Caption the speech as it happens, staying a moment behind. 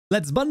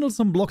Let's bundle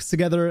some blocks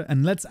together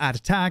and let's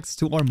add tags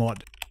to our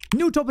mod.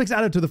 New topics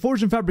added to the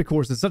Forge and Fabric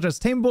courses such as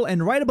tameable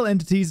and rideable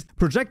entities,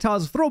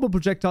 projectiles, throwable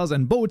projectiles,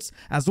 and boats,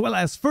 as well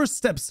as first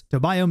steps to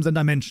biomes and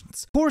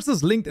dimensions.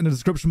 Courses linked in the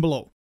description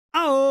below.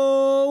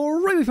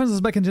 Alright, friends,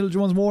 it's back in Intelligent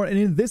once more, and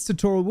in this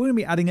tutorial we're going to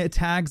be adding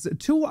tags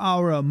to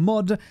our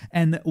mod.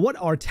 And what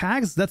are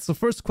tags? That's the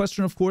first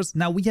question, of course.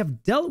 Now, we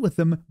have dealt with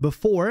them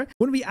before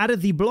when we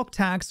added the block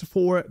tags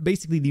for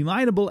basically the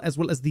mineable as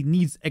well as the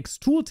needs X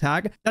tool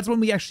tag. That's when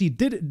we actually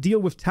did deal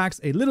with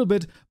tags a little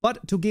bit,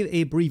 but to give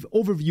a brief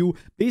overview,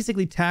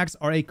 basically tags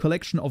are a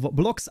collection of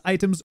blocks,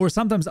 items, or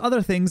sometimes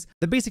other things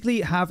that basically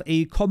have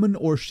a common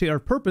or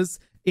shared purpose.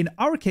 In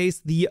our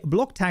case, the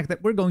block tag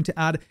that we're going to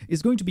add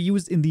is going to be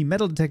used in the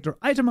metal detector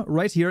item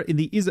right here in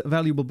the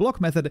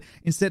isValuableBlock method.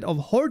 Instead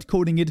of hard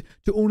coding it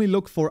to only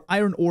look for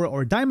iron ore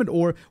or diamond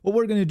ore, what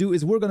we're going to do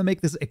is we're going to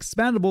make this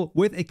expandable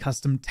with a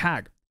custom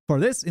tag. For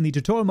this, in the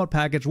tutorial mod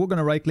package, we're going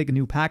to right click a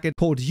new package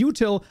called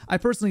util. I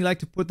personally like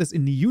to put this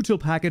in the util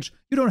package.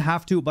 You don't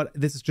have to, but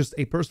this is just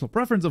a personal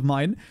preference of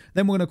mine.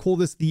 Then we're going to call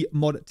this the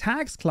mod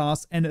tags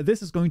class, and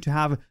this is going to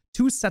have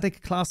two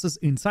static classes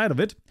inside of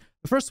it.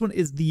 The first one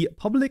is the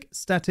public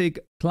static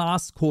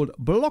class called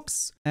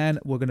blocks, and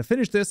we're going to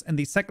finish this. And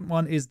the second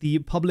one is the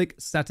public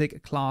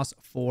static class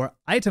for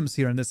items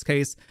here in this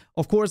case.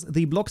 Of course,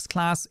 the blocks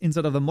class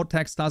inside of the mod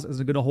tags class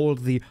is going to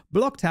hold the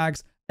block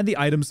tags, and the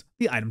items,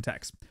 the item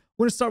tags.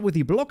 We're going to start with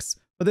the blocks.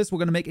 For this, we're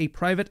going to make a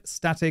private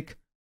static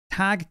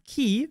tag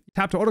key,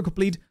 tap to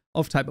autocomplete,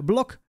 of type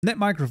block,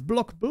 netminecraft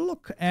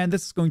block, and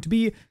this is going to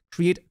be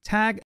create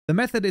tag. The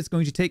method is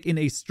going to take in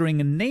a string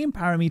name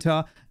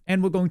parameter,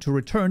 and we're going to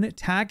return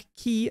tag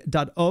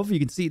key.of. You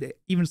can see it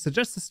even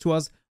suggests this to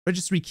us,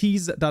 registry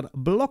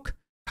keys.block,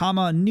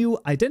 comma, new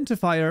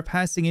identifier,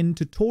 passing in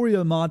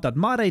tutorial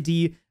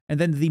mod.modID, and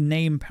then the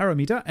name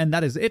parameter, and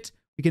that is it.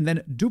 We can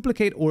then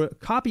duplicate or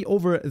copy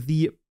over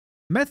the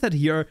method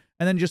here,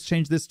 and then just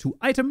change this to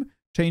item,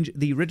 change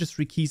the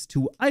registry keys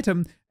to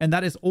item, and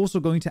that is also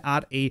going to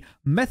add a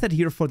method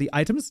here for the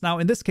items. Now,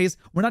 in this case,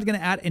 we're not going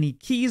to add any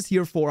keys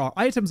here for our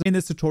items in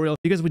this tutorial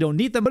because we don't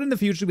need them, but in the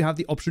future, we have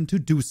the option to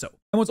do so.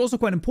 And what's also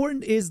quite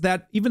important is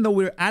that even though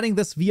we're adding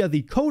this via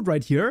the code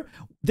right here,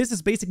 this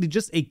is basically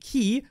just a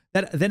key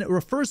that then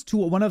refers to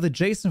one of the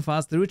JSON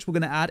files, which we're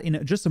going to add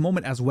in just a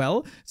moment as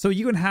well. So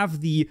you can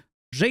have the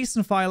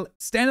JSON file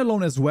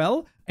standalone as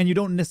well, and you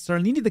don't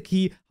necessarily need the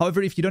key.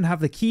 However, if you don't have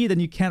the key, then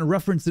you can't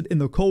reference it in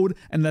the code,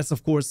 and that's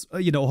of course,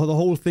 the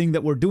whole thing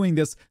that we're doing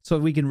this so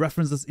we can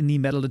reference this in the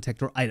metal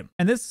detector item.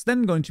 And this is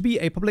then going to be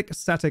a public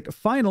static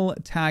final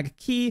tag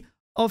key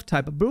of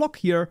type block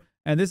here,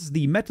 and this is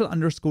the metal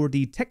underscore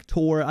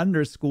detector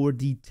underscore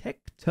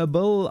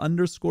detectable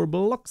underscore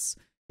blocks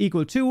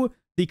equal to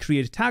the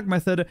create tag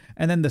method,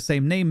 and then the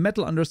same name,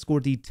 metal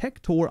underscore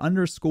detector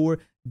underscore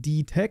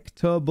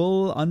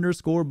detectable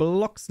underscore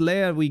blocks.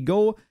 There we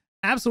go.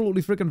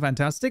 Absolutely freaking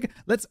fantastic.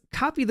 Let's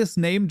copy this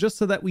name just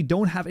so that we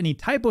don't have any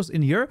typos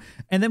in here.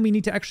 And then we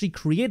need to actually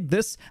create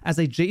this as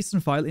a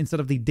JSON file instead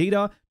of the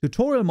data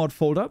tutorial mod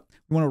folder.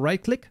 We want to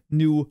right click,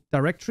 new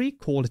directory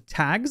called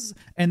tags.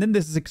 And then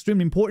this is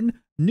extremely important,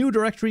 new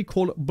directory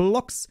called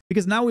blocks,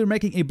 because now we're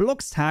making a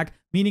blocks tag,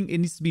 meaning it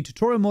needs to be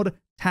tutorial mod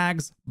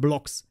tags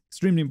blocks.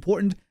 Extremely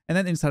important. And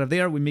then inside of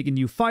there, we make a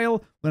new file.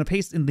 We're going to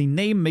paste in the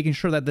name, making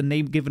sure that the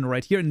name given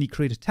right here in the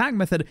create tag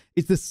method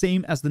is the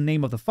same as the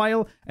name of the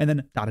file. And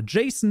then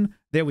 .json.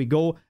 There we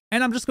go.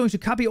 And I'm just going to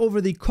copy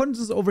over the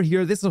contents over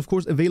here. This is, of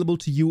course, available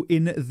to you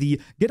in the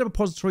GitHub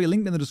repository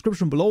linked in the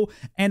description below.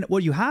 And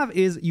what you have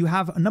is you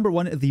have number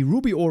one, the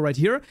Ruby ore right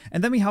here.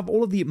 And then we have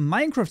all of the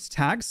Minecraft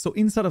tags. So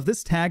inside of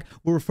this tag,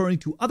 we're referring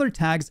to other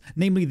tags,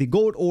 namely the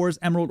gold ores,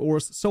 emerald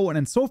ores, so on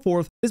and so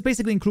forth. This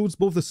basically includes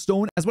both the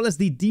stone as well as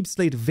the deep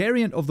slate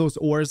variant of those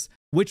ores,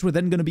 which we're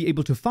then going to be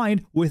able to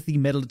find with the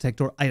metal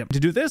detector item. To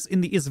do this, in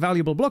the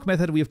isValuableBlock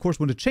method, we of course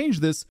want to change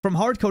this from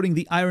hard coding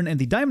the iron and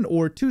the diamond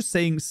ore to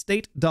saying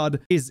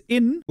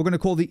state.isIn. We're going to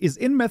call the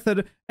isIn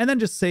method, and then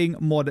just saying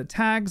mod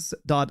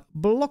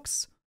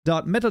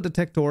tags.blocks.metal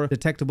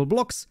detectable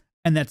blocks,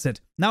 and that's it.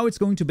 Now it's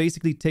going to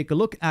basically take a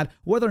look at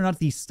whether or not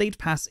the state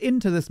pass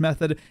into this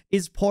method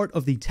is part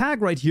of the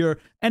tag right here,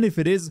 and if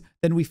it is,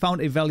 then we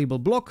found a valuable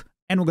block,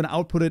 and we're going to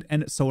output it,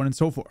 and so on and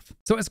so forth.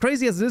 So as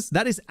crazy as this,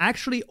 that is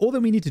actually all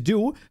that we need to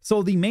do.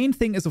 So the main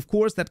thing is, of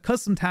course, that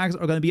custom tags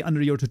are going to be under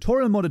your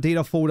tutorial mod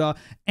data folder,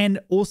 and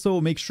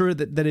also make sure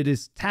that it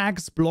is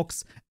tags,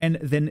 blocks, and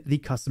then the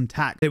custom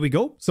tag. There we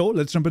go. So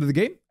let's jump into the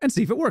game and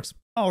see if it works.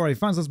 Alright,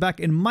 finds us back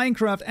in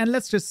Minecraft, and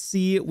let's just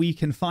see if we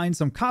can find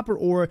some copper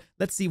ore.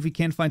 Let's see if we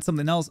can find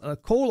something else.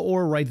 Coal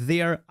ore right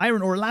there,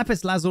 iron ore,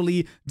 lapis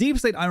lazuli, deep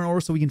slate iron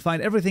ore, so we can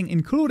find everything,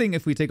 including,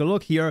 if we take a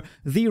look here,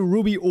 the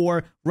ruby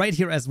ore right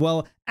here as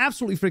well.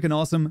 Absolutely freaking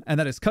awesome, and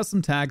that is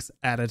custom tags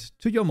added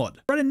to your mod.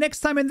 Right, and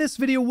next time in this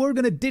video, we're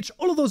gonna ditch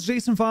all of those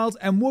JSON files,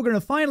 and we're gonna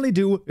finally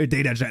do a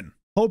data gen.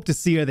 Hope to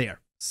see you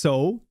there.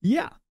 So,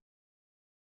 yeah.